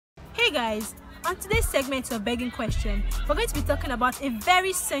Hey guys, on today's segment of Begging Question, we're going to be talking about a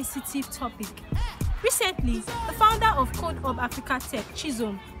very sensitive topic. Recently, the founder of Code Hub Africa Tech,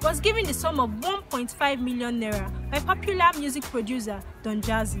 Chisom, was given the sum of 1.5 million naira by popular music producer Don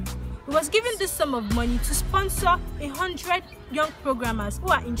Jazzy. He was given this sum of money to sponsor 100 young programmers who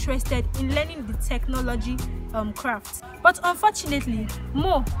are interested in learning the technology craft. But unfortunately,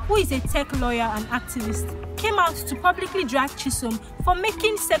 Mo, who is a tech lawyer and activist, came out to publicly drag Chisom for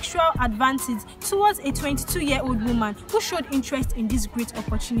making sexual advances towards a 22-year-old woman who showed interest in this great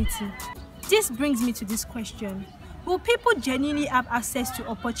opportunity. This brings me to this question. Will people genuinely have access to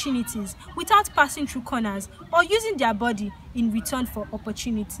opportunities without passing through corners or using their body in return for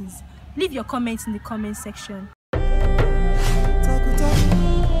opportunities? Leave your comments in the comment section.